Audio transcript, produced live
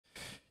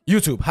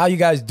YouTube, how you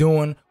guys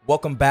doing?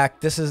 Welcome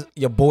back. This is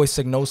your boy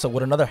Sygnosa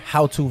with another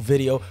how-to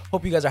video.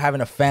 Hope you guys are having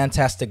a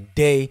fantastic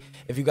day.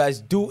 If you guys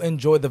do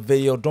enjoy the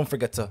video, don't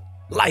forget to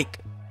like,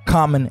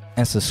 comment,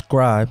 and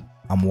subscribe.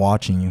 I'm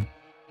watching you.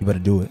 You better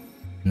do it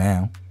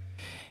now.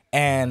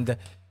 And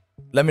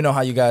let me know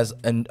how you guys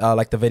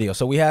like the video.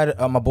 So we had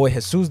my boy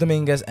Jesus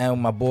Dominguez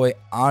and my boy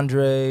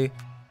Andre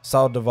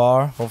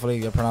Saldivar,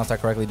 hopefully you pronounced that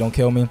correctly, don't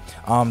kill me.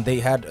 They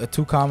had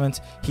two comments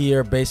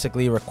here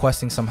basically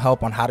requesting some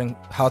help on how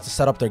to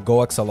set up their GO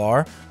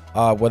XLR,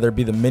 whether it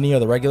be the mini or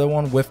the regular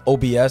one, with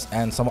OBS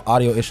and some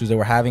audio issues they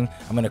were having.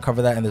 I'm going to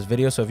cover that in this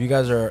video. So if you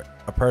guys are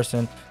a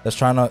person that's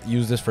trying to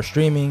use this for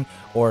streaming,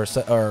 or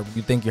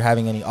you think you're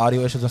having any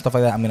audio issues and stuff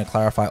like that, I'm going to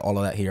clarify all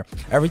of that here.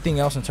 Everything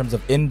else in terms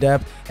of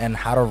in-depth and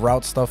how to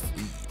route stuff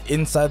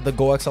inside the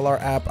GO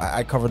XLR app,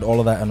 I covered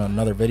all of that in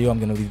another video. I'm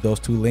going to leave those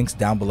two links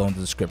down below in the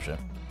description.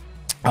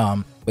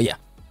 But yeah,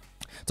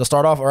 to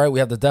start off, all right, we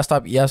have the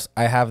desktop. Yes,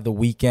 I have the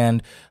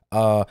weekend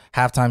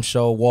halftime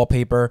show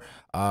wallpaper.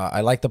 I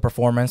like the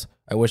performance.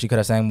 I wish he could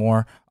have sang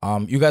more.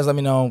 You guys let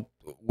me know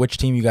which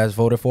team you guys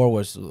voted for.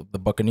 Was the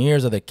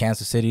Buccaneers or the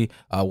Kansas City?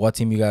 What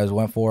team you guys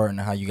went for and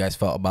how you guys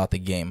felt about the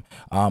game.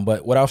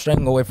 But without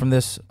straying away from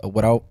this,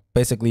 without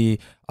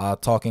basically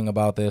talking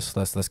about this,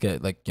 let's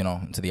get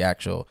into the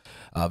actual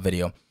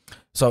video.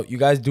 So you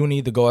guys do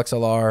need the GO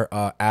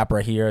XLR app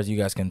right here, as you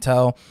guys can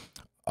tell.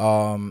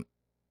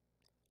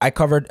 I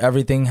covered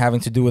everything having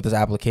to do with this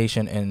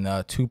application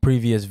in two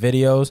previous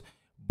videos,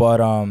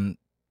 but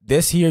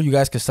this here you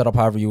guys can set up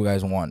however you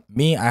guys want.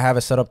 Me, I have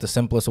it set up the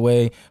simplest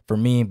way for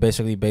me,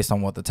 basically based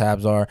on what the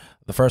tabs are.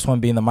 The first one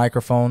being the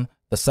microphone.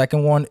 The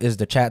second one is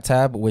the chat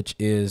tab, which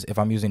is if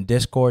I'm using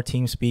Discord,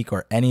 TeamSpeak,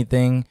 or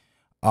anything,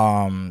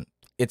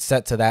 it's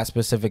set to that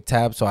specific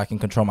tab, so I can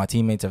control my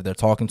teammates if they're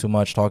talking too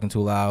much, talking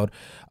too loud.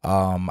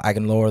 I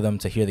can lower them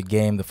to hear the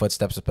game, the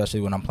footsteps, especially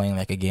when I'm playing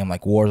like a game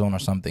like Warzone or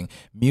something.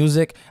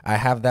 Music, I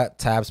have that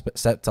tab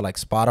set to like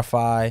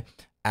Spotify,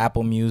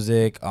 Apple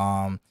Music,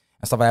 and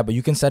stuff like that, but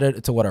you can set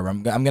it to whatever.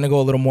 I'm going to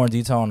go a little more in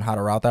detail on how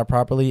to route that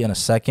properly in a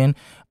second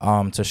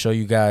to show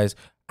you guys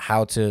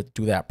how to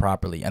do that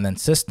properly. And then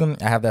system,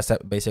 I have that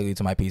set basically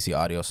to my PC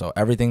audio. So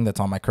everything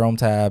that's on my Chrome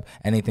tab,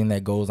 anything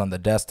that goes on the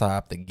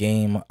desktop, the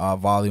game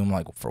volume,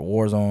 like for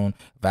Warzone,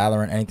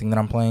 Valorant, anything that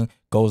I'm playing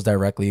goes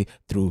directly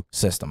through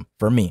system.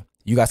 For me,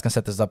 you guys can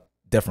set this up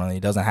differently.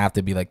 It doesn't have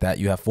to be like that.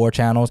 You have 4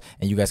 channels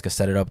and you guys can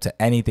set it up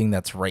to anything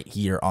that's right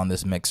here on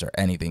this mixer.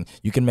 Anything.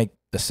 You can make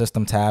the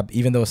system tab,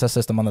 even though it says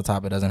system on the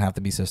top, it doesn't have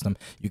to be system.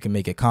 You can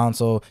make it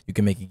console, you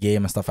can make a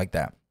game and stuff like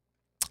that.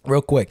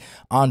 Real quick,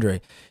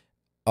 Andre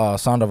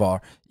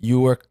Sandoval, you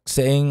were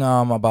saying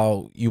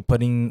about you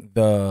putting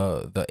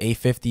the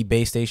A50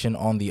 base station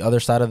on the other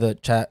side of the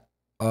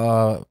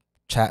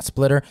chat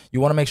splitter. You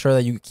want to make sure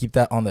that you keep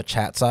that on the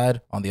chat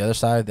side, on the other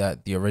side,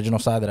 that the original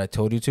side that I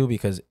told you to,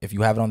 because if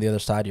you have it on the other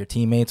side, your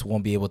teammates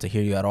won't be able to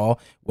hear you at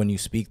all when you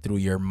speak through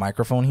your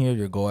microphone here,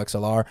 your GO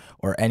XLR,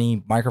 or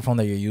any microphone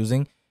that you're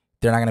using.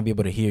 They're not going to be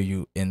able to hear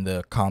you in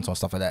the console and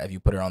stuff like that if you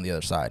put it on the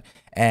other side.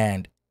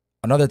 And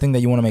another thing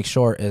that you want to make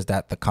sure is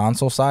that the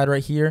console side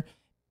right here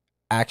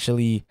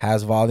actually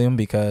has volume,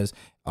 because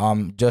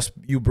just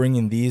you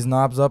bringing these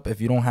knobs up,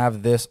 if you don't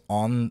have this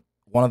on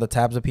one of the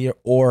tabs up here,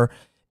 or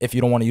if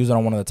you don't want to use it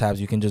on one of the tabs,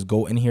 you can just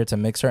go in here to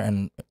mixer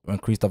and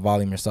increase the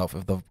volume yourself.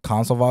 If the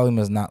console volume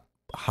is not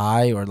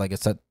high or like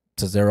it's set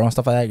to 0 and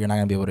stuff like that, you're not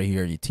going to be able to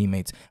hear your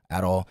teammates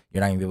at all.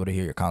 You're not going to be able to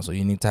hear your console.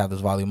 You need to have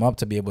this volume up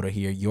to be able to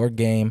hear your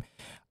game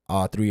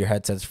through your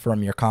headsets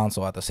from your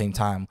console at the same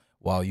time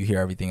while you hear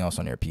everything else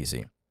on your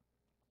PC.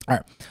 All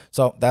right,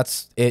 so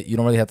that's it. You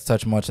don't really have to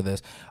touch much of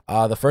this.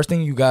 The first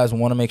thing you guys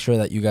want to make sure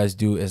that you guys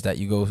do is that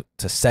you go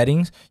to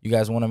settings. You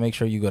guys want to make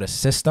sure you go to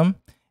system,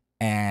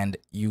 and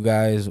you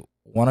guys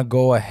want to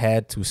go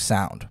ahead to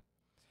sound.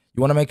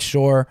 You want to make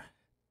sure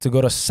to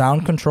go to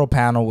sound control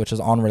panel, which is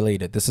on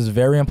related. This is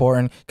very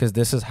important because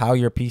this is how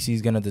your PC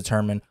is going to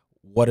determine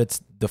what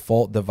its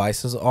default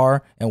devices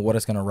are and what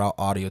it's going to route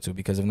audio to,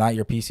 because if not,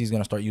 your PC is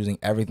going to start using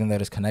everything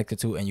that is connected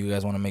to, and you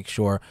guys want to make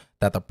sure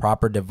that the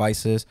proper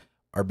devices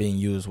are being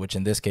used, which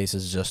in this case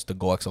is just the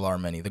GO XLR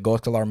Mini. The GO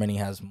XLR Mini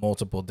has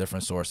multiple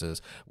different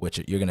sources, which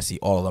you're going to see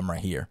all of them right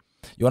here.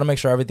 You want to make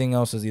sure everything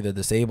else is either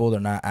disabled or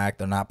not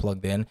they're not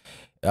plugged in.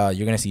 You're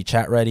going to see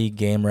chat ready,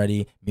 game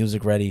ready,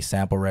 music ready,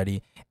 sample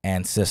ready,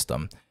 and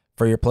system.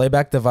 For your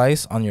playback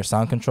device on your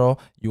sound control,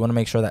 you want to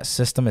make sure that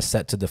system is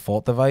set to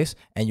default device,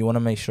 and you want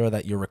to make sure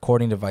that your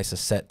recording device is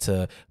set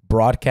to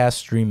broadcast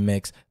stream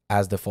mix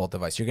as default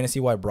device. You're going to see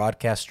why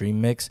broadcast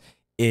stream mix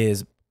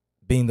is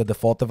being the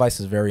default device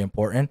is very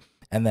important.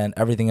 And then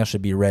everything else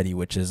should be ready,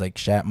 which is like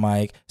chat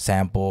mic,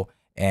 sample,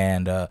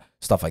 and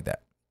stuff like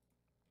that.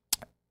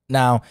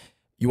 Now,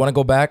 you want to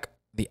go back.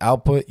 The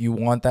output, you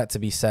want that to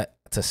be set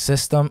to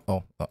system.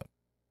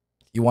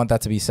 You want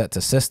that to be set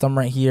to system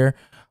right here.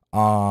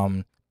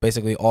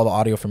 Basically, all the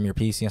audio from your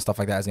PC and stuff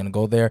like that is going to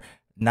go there.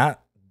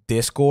 Not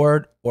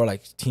Discord or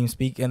like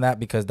TeamSpeak in that,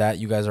 because that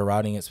you guys are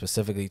routing it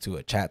specifically to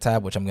a chat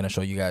tab, which I'm going to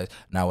show you guys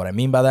now what I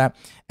mean by that.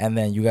 And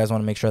then you guys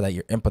want to make sure that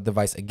your input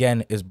device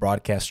again is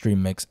broadcast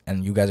stream mix,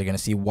 and you guys are going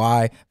to see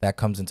why that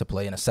comes into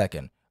play in a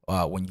second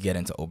when you get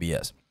into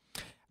OBS.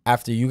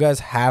 After you guys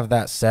have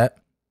that set,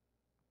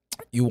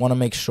 you want to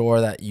make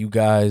sure that you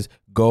guys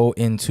go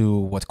into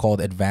what's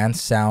called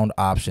advanced sound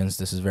options.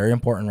 This is very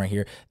important right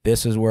here.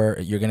 This is where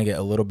you're going to get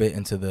a little bit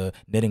into the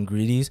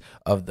nitty-gritties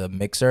of the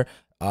mixer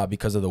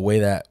because of the way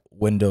that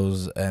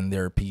Windows and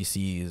their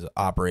PCs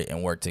operate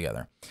and work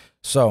together.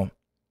 So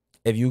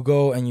if you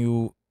go and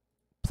you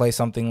play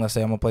something, let's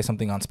say I'm going to play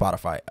something on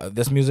Spotify.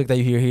 This music that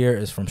you hear here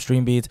is from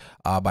Stream Beats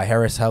by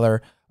Harris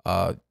Heller.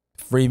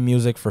 Free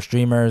music for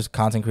streamers,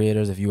 content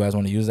creators. If you guys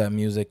want to use that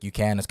music, you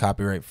can. It's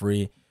copyright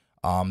free.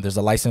 There's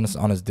a license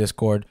on his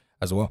Discord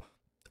as well.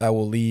 I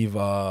will leave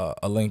a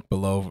link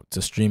below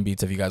to Stream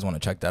Beats if you guys want to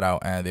check that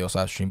out. And they also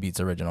have Stream Beats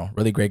Original.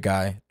 Really great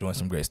guy doing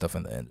some great stuff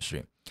in the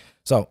industry.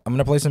 So I'm going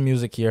to play some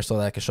music here so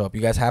that it can show up.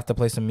 You guys have to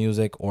play some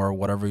music or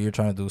whatever you're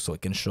trying to do so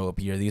it can show up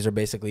here. These are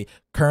basically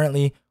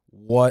currently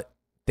what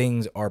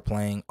things are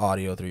playing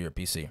audio through your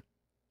PC.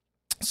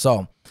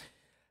 So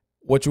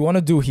what you want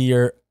to do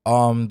here,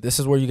 this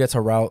is where you get to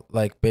route,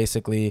 like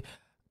basically,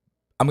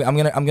 I'm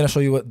gonna show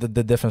you what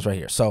the difference right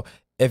here. So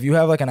if you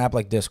have like an app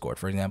like Discord,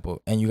 for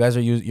example, and you guys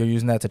are you're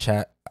using that to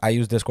chat. I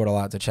use Discord a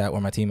lot to chat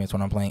with my teammates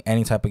when I'm playing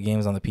any type of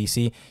games on the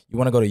PC. You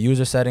want to go to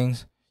user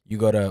settings, you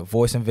go to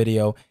voice and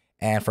video,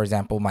 and for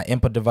example, my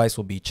input device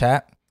will be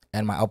chat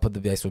and my output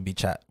device will be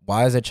chat.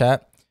 Why is it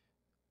chat?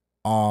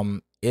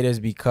 It is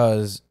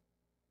because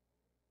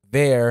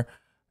there,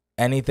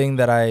 anything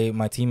that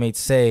my teammates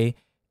say,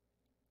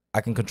 I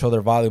can control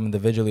their volume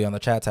individually on the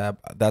chat tab.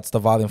 That's the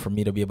volume for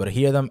me to be able to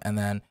hear them, and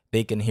then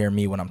they can hear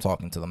me when I'm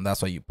talking to them.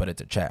 That's why you put it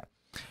to chat.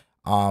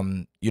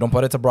 You don't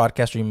put it to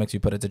broadcast stream mix, you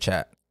put it to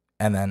chat,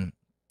 and then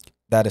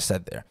that is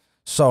set there.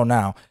 So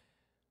now,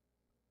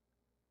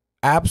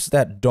 apps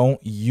that don't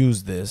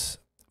use this,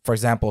 for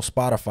example,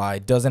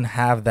 Spotify doesn't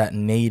have that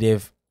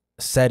native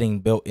setting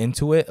built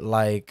into it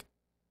like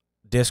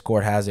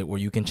Discord has it, where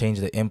you can change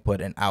the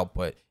input and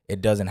output.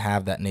 It doesn't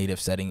have that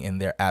native setting in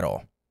there at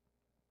all.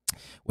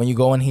 When you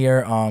go in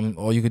here,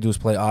 all you could do is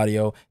play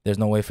audio. There's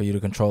no way for you to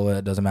control it.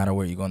 It doesn't matter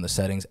where you go in the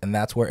settings, and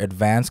that's where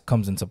advanced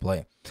comes into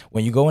play.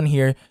 When you go in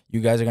here,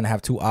 you guys are going to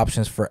have two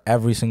options for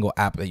every single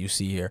app that you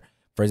see here.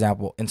 For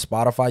example, in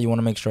Spotify, you want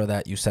to make sure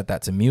that you set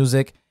that to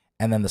music,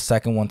 and then the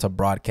second one to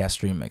broadcast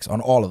stream mix.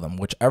 On all of them,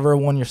 whichever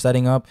one you're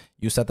setting up,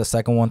 you set the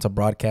second one to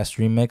broadcast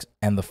stream mix,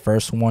 and the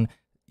first one,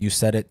 you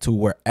set it to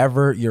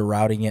wherever you're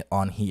routing it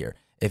on here.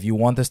 If you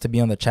want this to be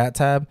on the chat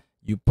tab,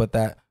 you put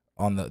that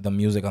on the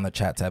music on the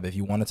chat tab. If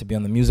you want it to be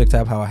on the music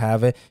tab, how I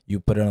have it,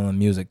 you put it on the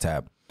music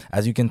tab.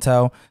 As you can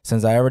tell,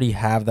 since I already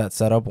have that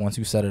set up, once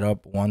you set it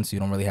up once, you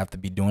don't really have to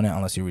be doing it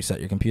unless you reset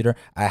your computer.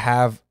 I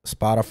have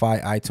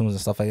Spotify, iTunes, and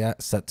stuff like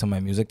that set to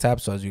my music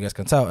tab. So as you guys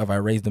can tell, if I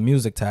raise the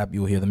music tab,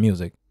 you'll hear the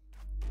music.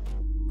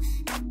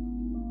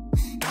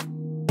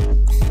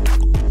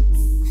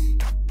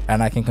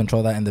 And I can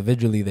control that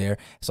individually there,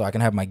 so I can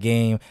have my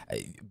game.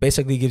 It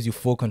basically gives you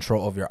full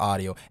control of your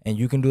audio, and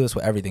you can do this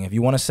with everything. If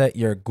you want to set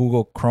your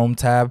Google Chrome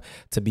tab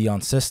to be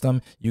on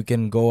system, you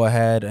can go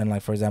ahead and,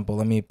 like, for example,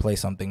 let me play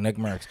something. Nick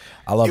Merckx.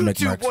 I love Nick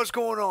Merckx. What's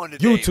going on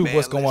today, YouTube, man?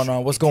 what's going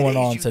on? What's going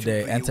on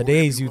today? And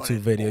today's YouTube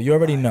video, you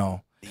already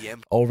know.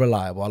 Oh,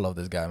 reliable. I love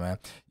this guy, man.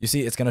 You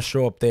see, it's gonna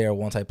show up there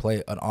once I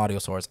play an audio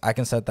source. I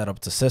can set that up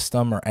to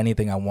system or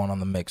anything I want on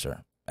the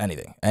mixer.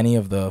 Anything, any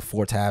of the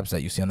 4 tabs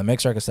that you see on the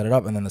mixer, I can set it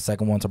up, and then the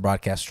second one to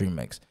broadcast stream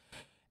mix,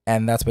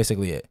 and that's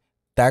basically it.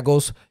 That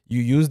goes.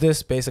 You use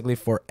this basically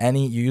for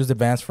any. You use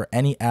advanced for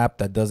any app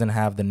that doesn't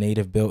have the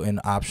native built-in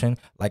option,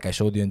 like I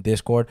showed you in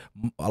Discord.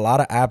 A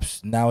lot of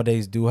apps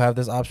nowadays do have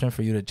this option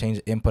for you to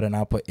change input and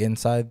output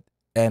inside,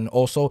 and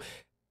also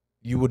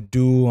you would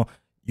do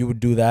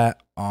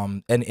that.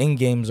 And in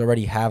games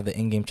already have the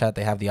in-game chat.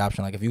 They have the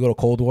option. Like if you go to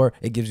Cold War,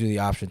 it gives you the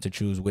option to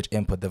choose which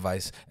input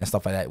device and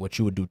stuff like that, which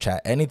you would do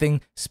chat.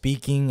 Anything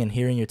speaking and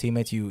hearing your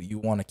teammates, you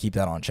want to keep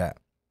that on chat.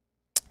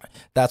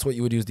 That's what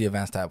you would use the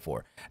advanced tab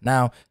for.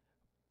 Now,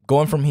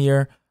 going from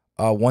here,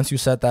 once you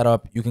set that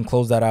up, you can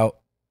close that out.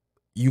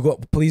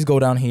 Please go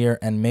down here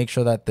and make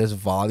sure that this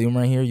volume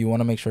right here, you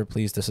want to make sure,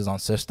 please, this is on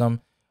system,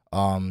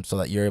 so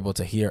that you're able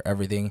to hear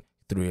everything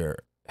through your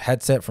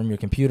headset from your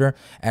computer.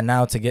 And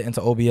now to get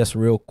into OBS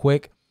real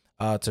quick,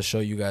 to show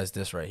you guys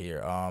this right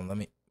here.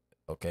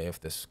 Okay, if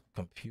this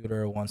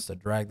computer wants to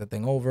drag the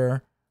thing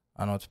over,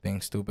 I know it's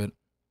being stupid.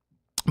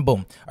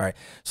 Boom. All right.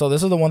 So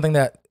this is the one thing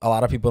that a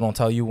lot of people don't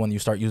tell you when you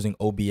start using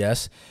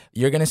OBS.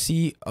 You're going to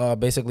see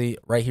basically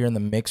right here in the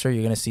mixer,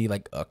 you're going to see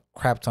like a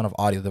crap ton of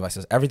audio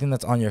devices, everything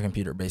that's on your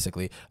computer,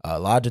 basically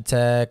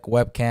Logitech,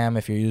 webcam,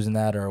 if you're using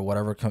that, or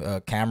whatever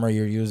camera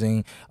you're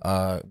using,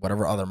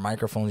 whatever other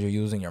microphones you're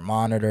using, your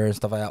monitor and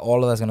stuff like that.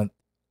 All of that's going to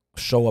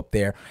show up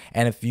there.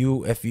 And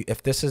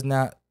if this is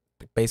not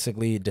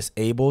basically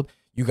disabled,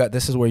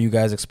 this is where you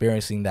guys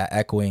experiencing that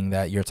echoing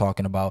that you're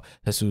talking about,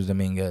 Jesus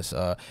Dominguez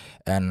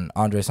and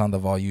Andre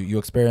Sandoval. You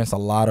experience a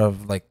lot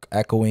of like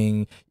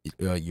echoing.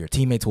 Your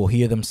teammates will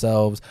hear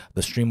themselves.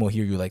 The stream will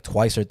hear you like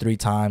twice or 3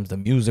 times. The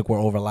music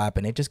will overlap,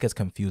 and it just gets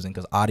confusing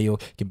because audio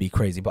can be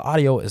crazy. But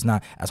audio is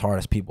not as hard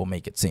as people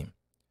make it seem.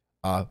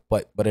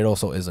 But it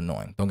also is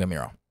annoying. Don't get me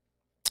wrong.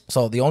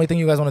 So the only thing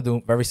you guys want to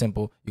do, very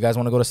simple. You guys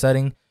want to go to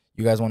setting.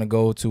 You guys want to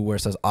go to where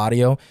it says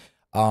audio.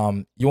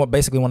 You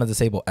basically want to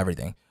disable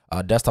everything.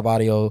 Desktop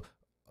audio,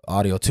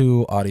 audio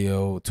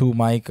 2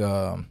 mic,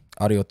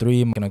 audio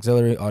 3 mic and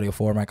auxiliary, audio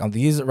 4 mic. On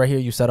these right here,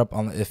 you set up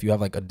on if you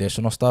have like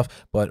additional stuff.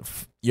 But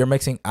I'm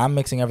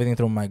mixing everything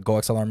through my GO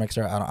XLR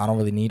mixer. I don't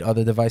really need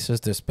other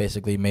devices. This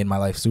basically made my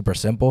life super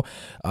simple.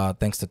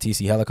 Thanks to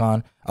TC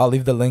Helicon. I'll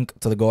leave the link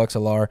to the GO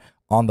XLR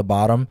on the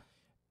bottom,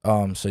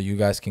 so you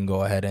guys can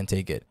go ahead and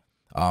take it.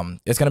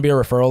 It's gonna be a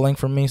referral link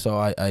from me, so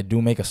I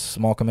do make a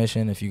small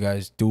commission if you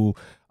guys do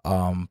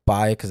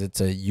buy it, because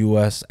it's a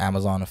US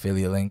Amazon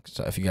affiliate link.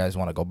 So if you guys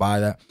want to go buy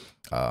that,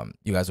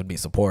 you guys would be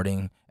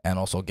supporting and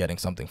also getting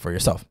something for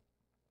yourself.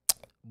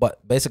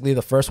 But basically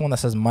the first one that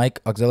says mic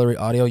auxiliary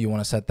audio, you want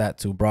to set that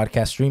to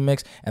broadcast stream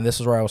mix, and this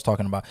is where I was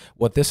talking about.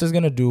 What this is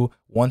gonna do,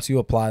 once you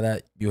apply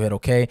that, you hit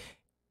OK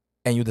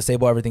and you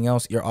disable everything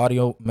else, your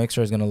audio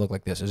mixer is gonna look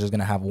like this. It's just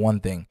gonna have one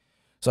thing.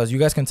 So as you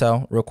guys can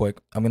tell, real quick,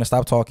 I'm gonna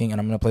stop talking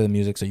and I'm gonna play the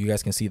music so you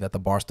guys can see that the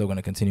bar is still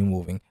gonna continue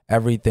moving.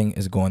 Everything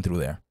is going through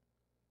there.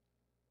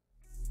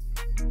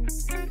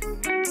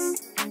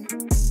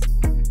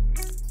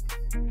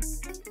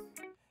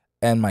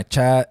 And my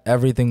chat,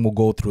 everything will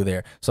go through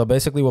there. So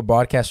basically what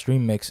broadcast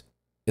stream mix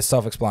is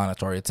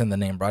self-explanatory. It's in the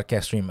name,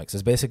 broadcast stream mix.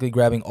 It's basically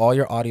grabbing all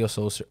your audio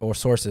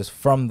sources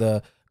from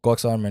the GO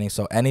XLR Mini.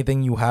 So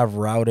anything you have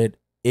routed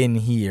in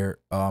here,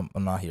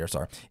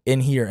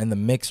 in here in the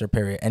mixer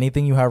period,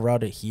 anything you have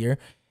routed here,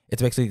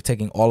 it's basically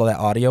taking all of that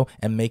audio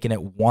and making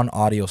it one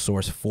audio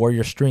source for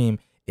your stream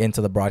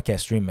into the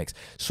broadcast stream mix.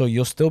 So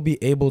you'll still be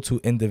able to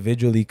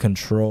individually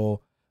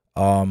control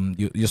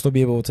you'll still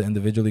be able to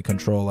individually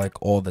control like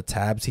all the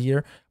tabs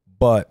here,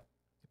 but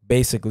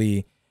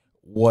basically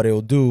what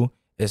it'll do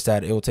is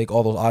that it will take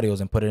all those audios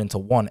and put it into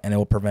one, and it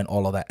will prevent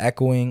all of that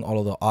echoing, all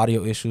of the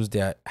audio issues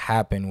that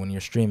happen when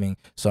you're streaming.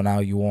 So now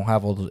you won't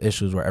have all those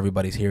issues where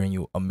everybody's hearing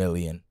you a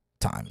million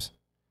times.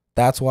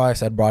 That's why I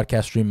said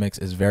broadcast stream mix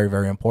is very,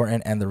 very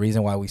important, and the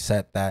reason why we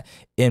set that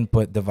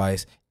input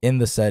device in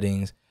the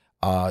settings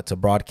to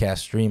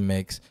broadcast stream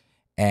mix,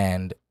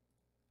 and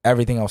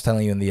everything I was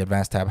telling you in the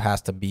advanced tab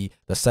has to be,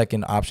 the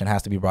second option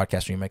has to be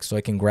broadcast stream mix, so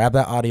it can grab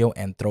that audio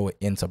and throw it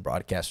into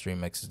broadcast stream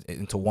mix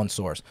into one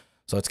source.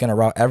 So it's going to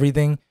route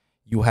everything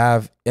you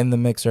have in the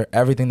mixer,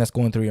 everything that's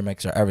going through your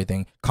mixer,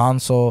 everything,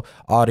 console,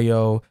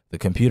 audio, the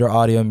computer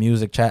audio,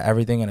 music, chat,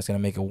 everything, and it's going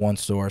to make it one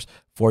source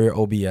for your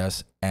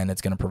OBS, and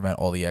it's going to prevent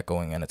all the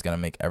echoing, and it's going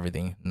to make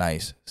everything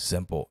nice,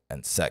 simple,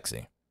 and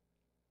sexy.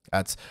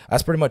 That's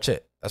pretty much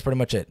it. That's pretty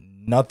much it.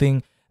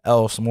 Nothing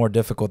else more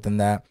difficult than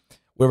that.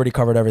 We already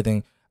covered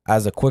everything.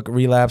 As a quick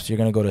relapse, you're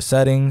going to go to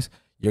settings.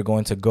 You're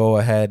going to go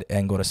ahead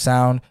and go to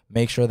sound.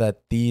 Make sure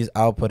that these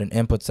output and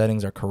input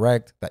settings are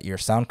correct, that your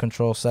sound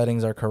control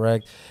settings are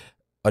correct.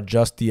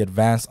 Adjust the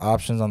advanced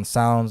options on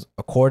sounds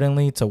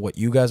accordingly to what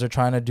you guys are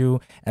trying to do.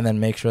 And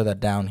then make sure that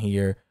down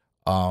here,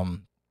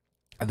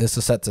 this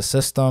is set to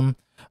system,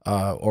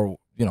 or,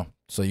 you know,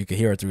 so you can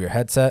hear it through your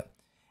headset.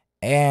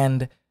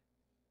 And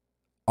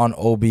on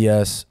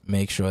OBS,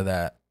 make sure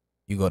that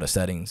you go to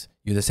settings.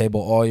 You disable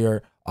all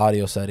your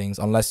audio settings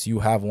unless you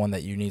have one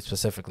that you need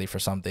specifically for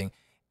something,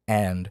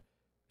 and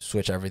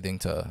switch everything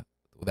to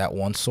that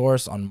one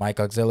source. On mic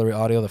auxiliary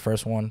audio, the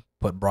first one,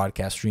 put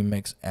broadcast stream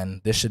mix,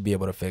 and this should be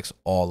able to fix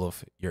all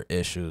of your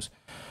issues.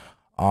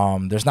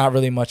 There's not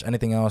really much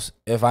anything else.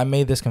 If I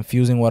made this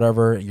confusing,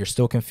 whatever, you're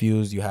still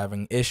confused, you're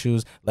having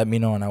issues, let me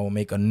know and I will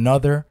make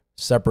another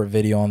separate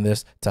video on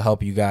this to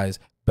help you guys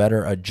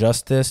better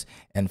adjust this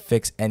and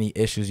fix any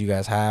issues you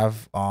guys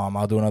have.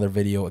 I'll do another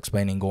video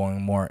explaining,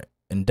 going more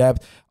in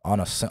depth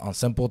on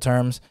simple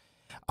terms.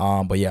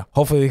 But yeah,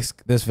 hopefully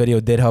this video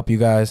did help you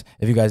guys.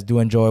 If you guys do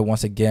enjoy,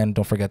 once again,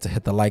 don't forget to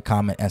hit the like,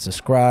 comment, and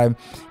subscribe.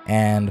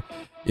 And,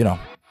 you know,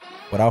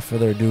 without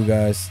further ado,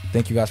 guys,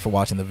 thank you guys for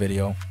watching the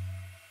video.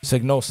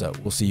 Sygnosa,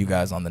 we'll see you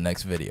guys on the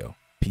next video.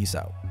 Peace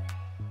out.